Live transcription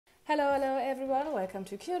Hello everyone, welcome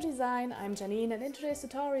to QKnow Design. I'm Janine, and in today's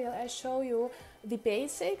tutorial I show you the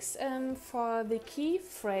basics for the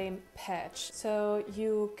Keyframe Patch. So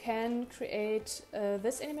you can create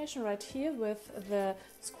this animation right here with the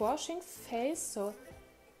squashing face.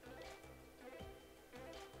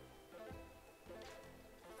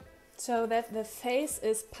 So that the face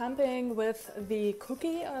is pumping with the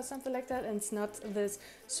cookie or something like that, and it's not this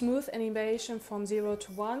smooth animation from 0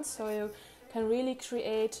 to 1. So you can really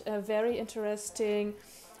create a very interesting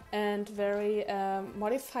and very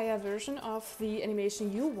modifier version of the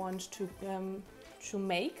animation you want to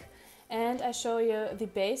make. And I show you the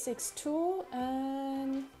basics too.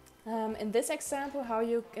 In this example, how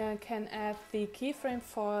you can add the keyframe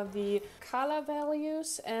for the color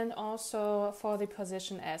values and also for the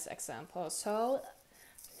position as example. So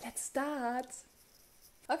let's start.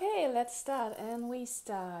 Okay, let's start, and we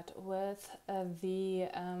start with the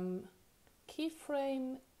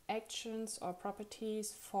keyframe actions or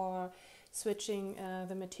properties for switching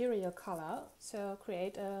the material color. So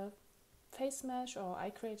create a face mesh, or I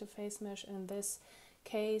create a face mesh in this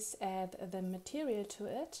case, add the material to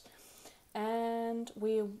it, and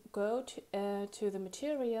we go to the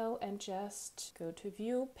material and just go to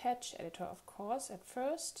view patch editor, of course, at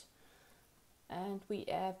first, and we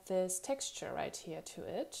add this texture right here to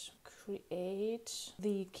it, create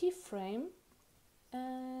the keyframe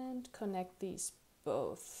and connect these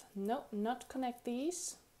both. No, not connect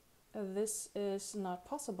these. This is not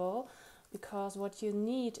possible, because what you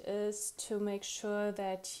need is to make sure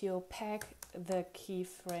that you pack the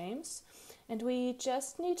keyframes, and we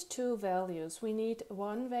just need two values. We need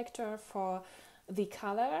one vector for the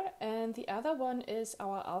color and the other one is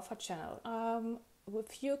our alpha channel.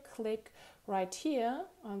 If you click right here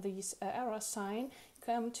on this arrow sign,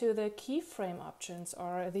 come to the keyframe options,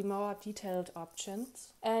 or the more detailed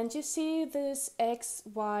options, and you see this X,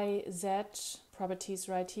 Y, Z properties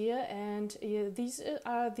right here, and these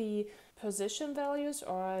are the position values,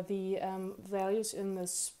 or the values in the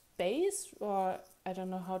space, or I don't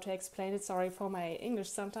know how to explain it, sorry for my English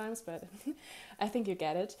sometimes, but I think you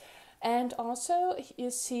get it. And also you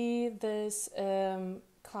see this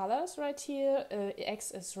colors right here.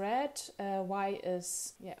 X is red, Y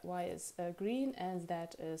is green, and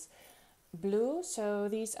that is blue. So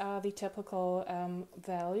these are the typical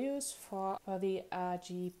values for the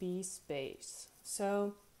RGB space.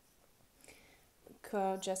 So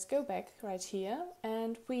just go back right here,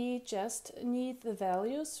 and we just need the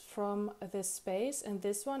values from this space, and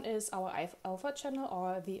this one is our alpha channel,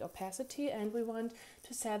 or the opacity, and we want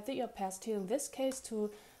to set the opacity in this case to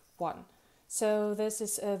 1. So this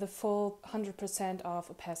is the full 100% of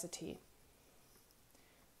opacity.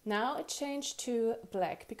 Now it changed to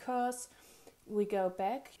black, because we go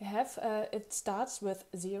back. You have it starts with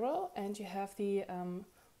 0, and you have the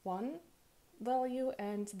 1 value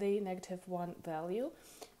and the -1 value.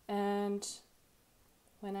 And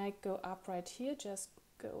when I go up right here, just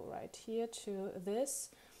go right here to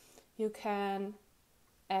this, you can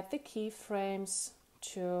add the keyframes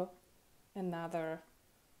to another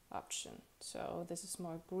option. So this is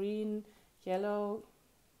more green, yellow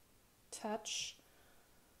touch,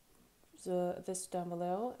 this down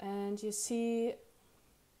below, and you see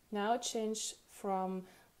now it changed from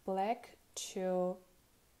black to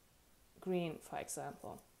green, for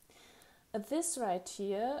example. This right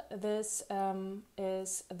here, this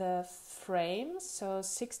is the frames, so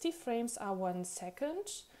 60 frames are 1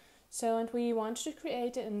 second. So, and we want to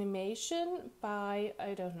create an animation by,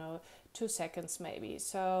 I don't know, 2 seconds maybe.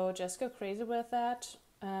 So just go crazy with that.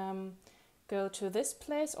 Go to this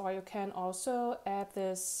place, or you can also add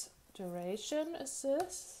this duration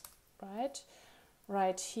assist,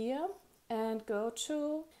 right here, and go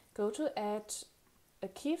to add a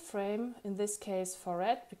keyframe, in this case for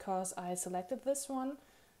red, because I selected this one,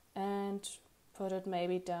 and put it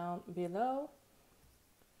maybe down below.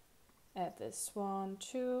 Add this one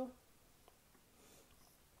too,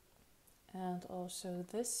 and also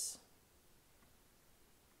this.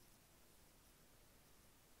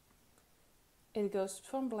 It goes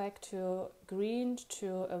from black to green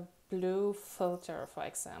to a blue filter, for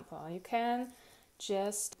example. You can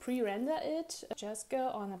just pre-render it, just go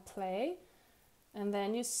on a play, and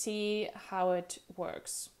then you see how it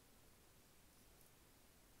works.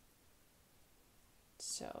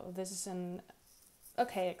 So this is an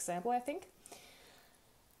okay example, I think.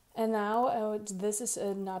 And now this is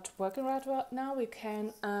not working right now. We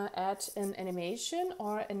can add an animation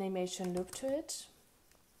or animation loop to it.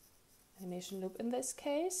 Animation loop in this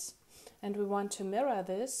case. And we want to mirror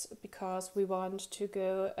this, because we want to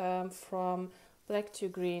go from black to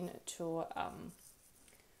green to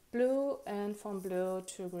blue, and from blue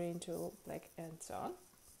to green to black and so on.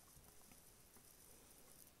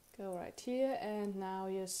 Go right here, and now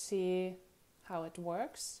you see how it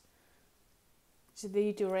works. So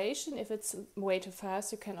the duration, if it's way too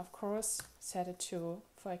fast, you can of course set it to,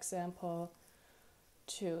 for example,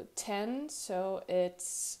 to 10, so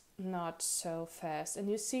it's not so fast. And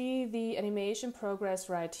you see the animation progress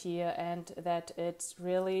right here, and that it's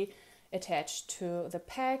really attached to the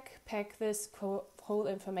pack this whole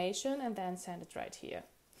information, and then send it right here.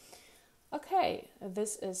 Okay,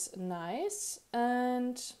 this is nice.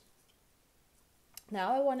 And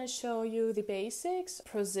now I want to show you the basics,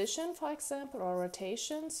 position, for example, or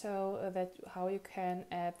rotation, so that how you can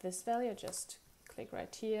add this value. Just click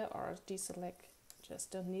right here or deselect,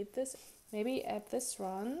 just don't need this. Maybe add this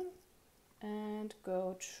one and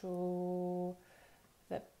go to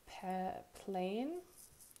the plane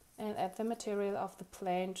and add the material of the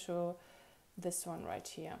plane to this one right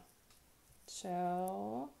here.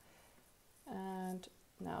 So, and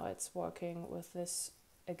now it's working with this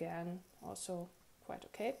again, also quite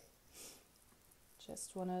okay.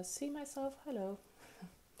 Just want to see myself, hello.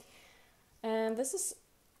 And this is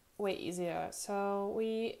way easier. So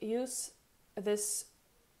we use this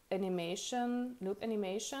animation, loop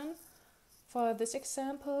animation. For this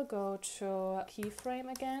example, go to keyframe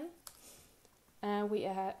again, and we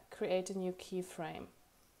create a new keyframe.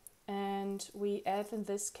 And we add, in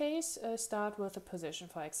this case, start with a position,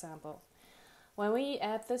 for example. When we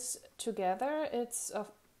add this together, it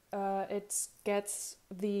gets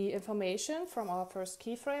the information from our first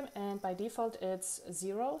keyframe, and by default it's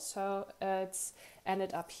 0, so it's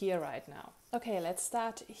ended up here right now. Okay, let's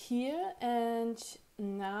start here, and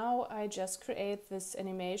now I just create this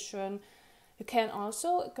animation. You can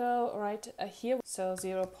also go right here, so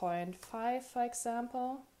 0.5 for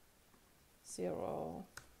example,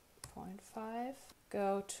 0.5.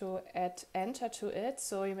 Go to add enter to it,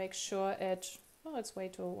 so you make sure it, oh, it's way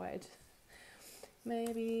too wide.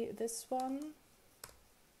 Maybe this one.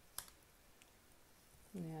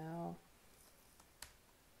 No.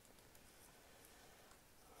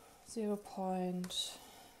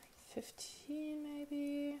 0.15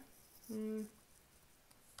 maybe.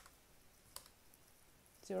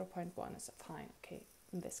 0.1 is fine, okay,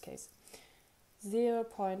 in this case.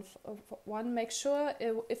 0.1, make sure,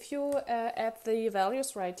 if you add the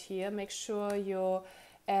values right here, make sure you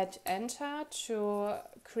add enter to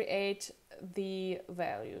create the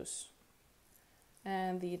values.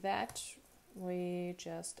 And that we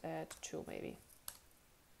just add 2 maybe.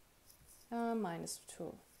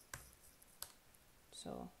 -2.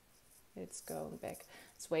 So it's going back.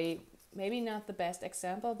 It's way, maybe not the best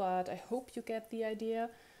example, but I hope you get the idea.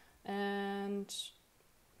 And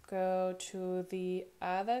go to the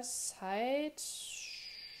other side.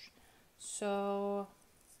 So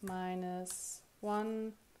 -1,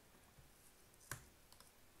 -1,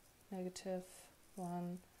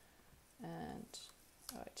 and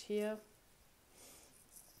right here.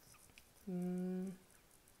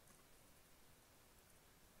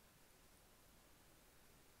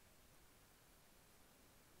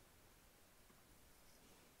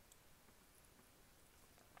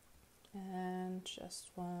 And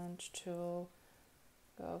just want to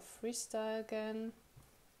go freestyle again.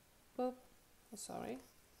 Boop. Oh, sorry.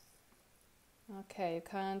 Okay, you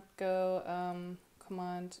can't go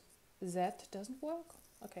Command Z, doesn't work.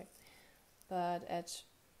 Okay, but add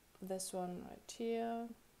this one right here,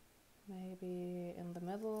 maybe in the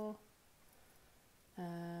middle,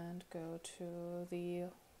 and go to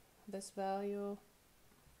this value.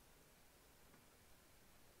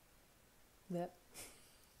 Yep.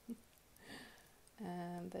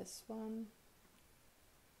 And this one.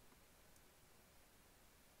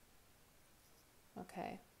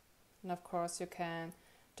 Okay, and of course you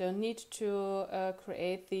don't need to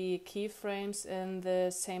create the keyframes in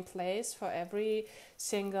the same place for every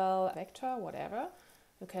single vector, whatever.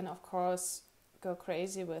 You can of course go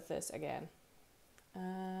crazy with this again.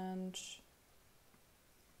 And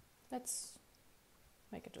let's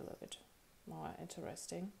make it a little bit more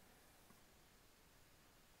interesting.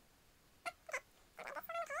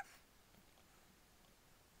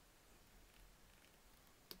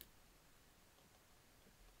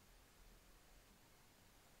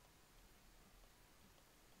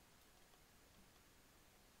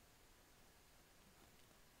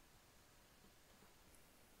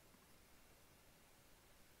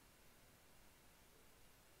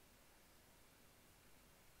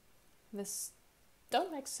 This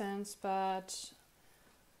don't make sense, but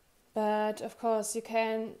of course you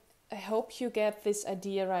can I hope you get this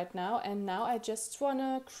idea right now. And now I just want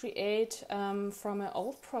to create from an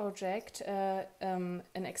old project an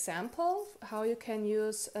example how you can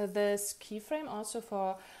use this keyframe also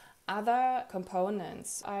for other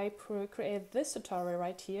components. I create this tutorial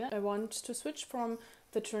right here. I want to switch from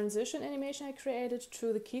the transition animation I created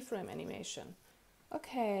to the keyframe animation.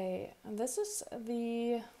 Okay, and this is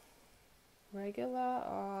the regular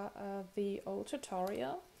or the old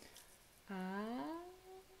tutorial.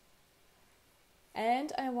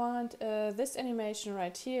 And I want this animation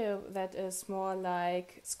right here that is more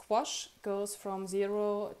like squash, goes from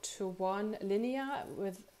 0 to 1 linear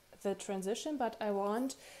with the transition, but I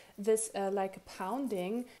want this like a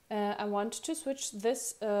pounding. I want to switch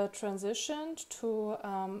this transition to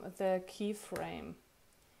the keyframe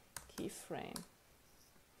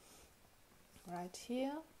right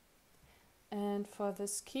here. And for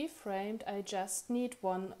this keyframe I just need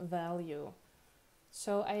one value.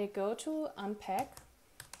 So I go to unpack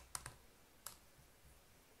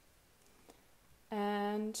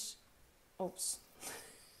and oops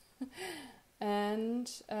and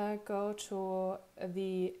go to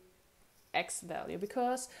the X value,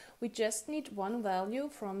 because we just need one value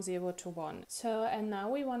from 0 to 1. So, and now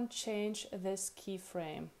we want to change this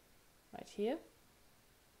keyframe right here.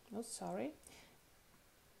 Oh, sorry.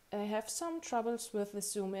 I have some troubles with the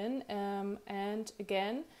zoom in, and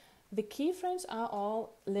again, the keyframes are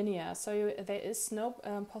all linear, so there is no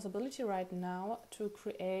possibility right now to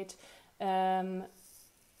create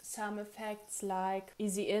some effects like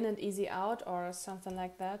easy in and easy out or something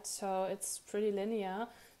like that. So it's pretty linear.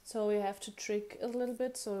 So we have to trick a little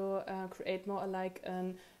bit, so create more like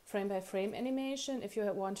a frame by frame animation if you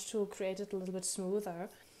want to create it a little bit smoother.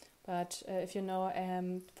 But if you know,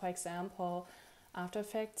 for example, After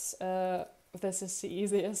Effects, this is the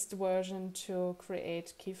easiest version to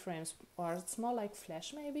create keyframes, or it's more like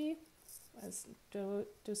Flash maybe. Do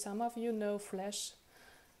some of you know Flash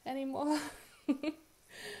anymore?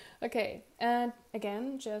 Okay, and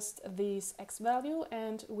again just these X value,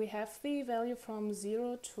 and we have the value from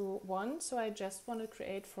 0 to 1, so I just want to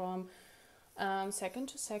create from second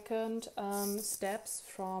to second steps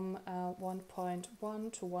from 1.1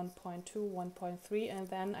 to 1.2, 1.3, and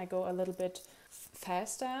then I go a little bit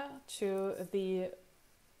faster to the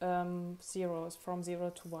zeros from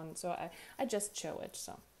 0 to 1. So I just show it.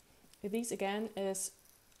 So these again is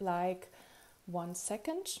like 1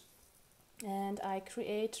 second, and I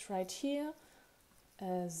create right here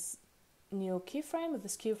a new keyframe.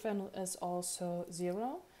 This keyframe is also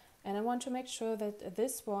 0, and I want to make sure that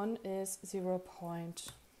this one is 0.1,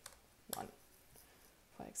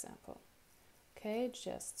 for example. Okay,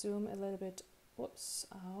 just zoom a little bit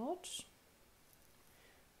out.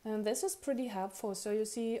 And this is pretty helpful. So you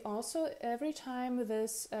see also every time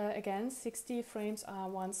this, again, 60 frames are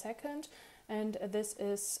 1 second, and this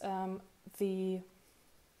is the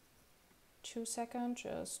 2 second,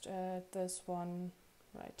 just this one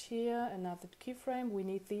right here, another keyframe. We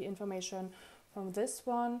need the information from this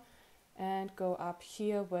one and go up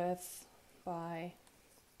here with by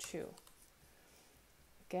 2.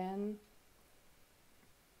 Again,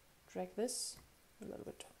 drag this a little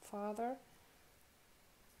bit farther.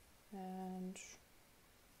 And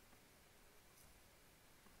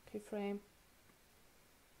keyframe,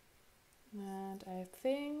 and I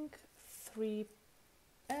think 3,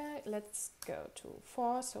 let's go to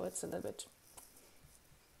 4, so it's a little bit,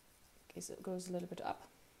 it goes a little bit up.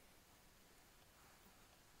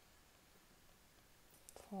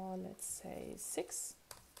 For let's say 6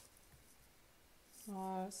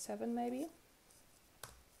 or 7 maybe,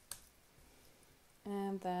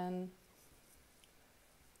 and then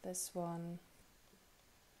this one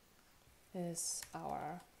is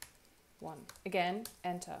our 1. Again,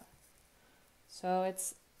 enter. So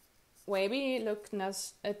it's maybe look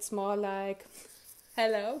nice. It's more like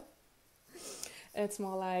hello. It's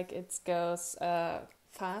more like it goes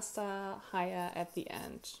faster, higher at the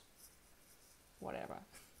end. Whatever.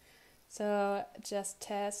 So just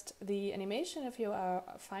test the animation if you are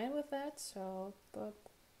fine with that. So boop,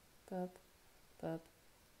 boop, boop,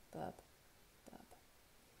 boop, boop,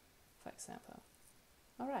 for example.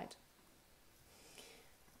 All right.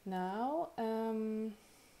 Now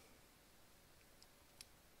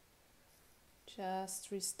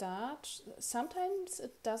just restart. Sometimes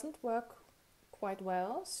it doesn't work quite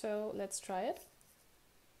well, so let's try it.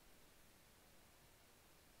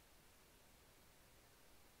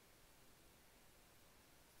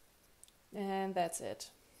 And that's it.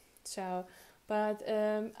 So, but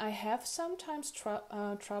I have sometimes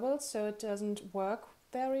trouble, so it doesn't work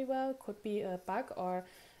very well. Could be a bug or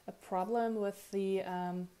a problem with the,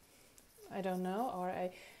 I don't know, or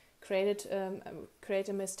I create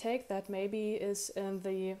a mistake that maybe is in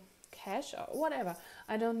the cache or whatever.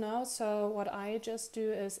 I don't know. So what I just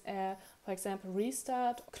do is, for example,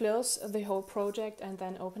 restart, close the whole project, and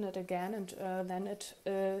then open it again, and then it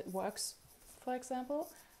works, for example.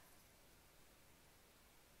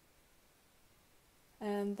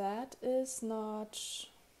 And that is not,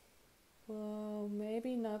 well,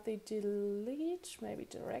 maybe not the delete, maybe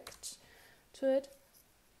direct to it.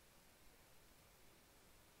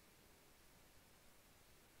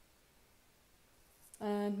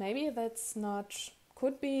 And maybe that's not,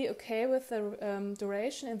 could be okay with the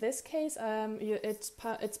duration. In this case,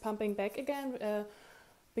 it's pumping back again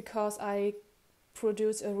because I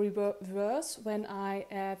produce a reverse when I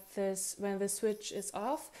add this, when the switch is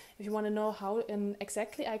off. If you want to know how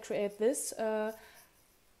exactly I create this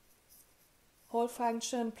whole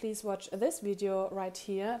function, please watch this video right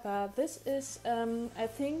here. But this is, I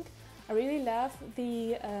think, I really love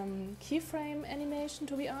the keyframe animation,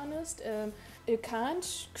 to be honest. You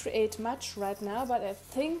can't create much right now, but I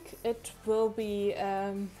think it will be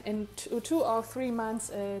in 2 or 3 months.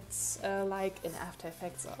 It's like in After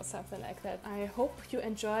Effects or something like that. I hope you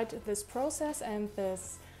enjoyed this process and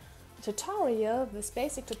this tutorial, this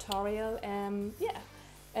basic tutorial.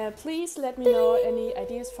 Please let me know any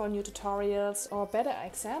ideas for new tutorials or better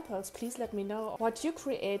examples. Please let me know what you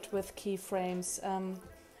create with keyframes.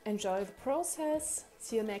 Enjoy the process.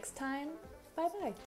 See you next time. Bye bye.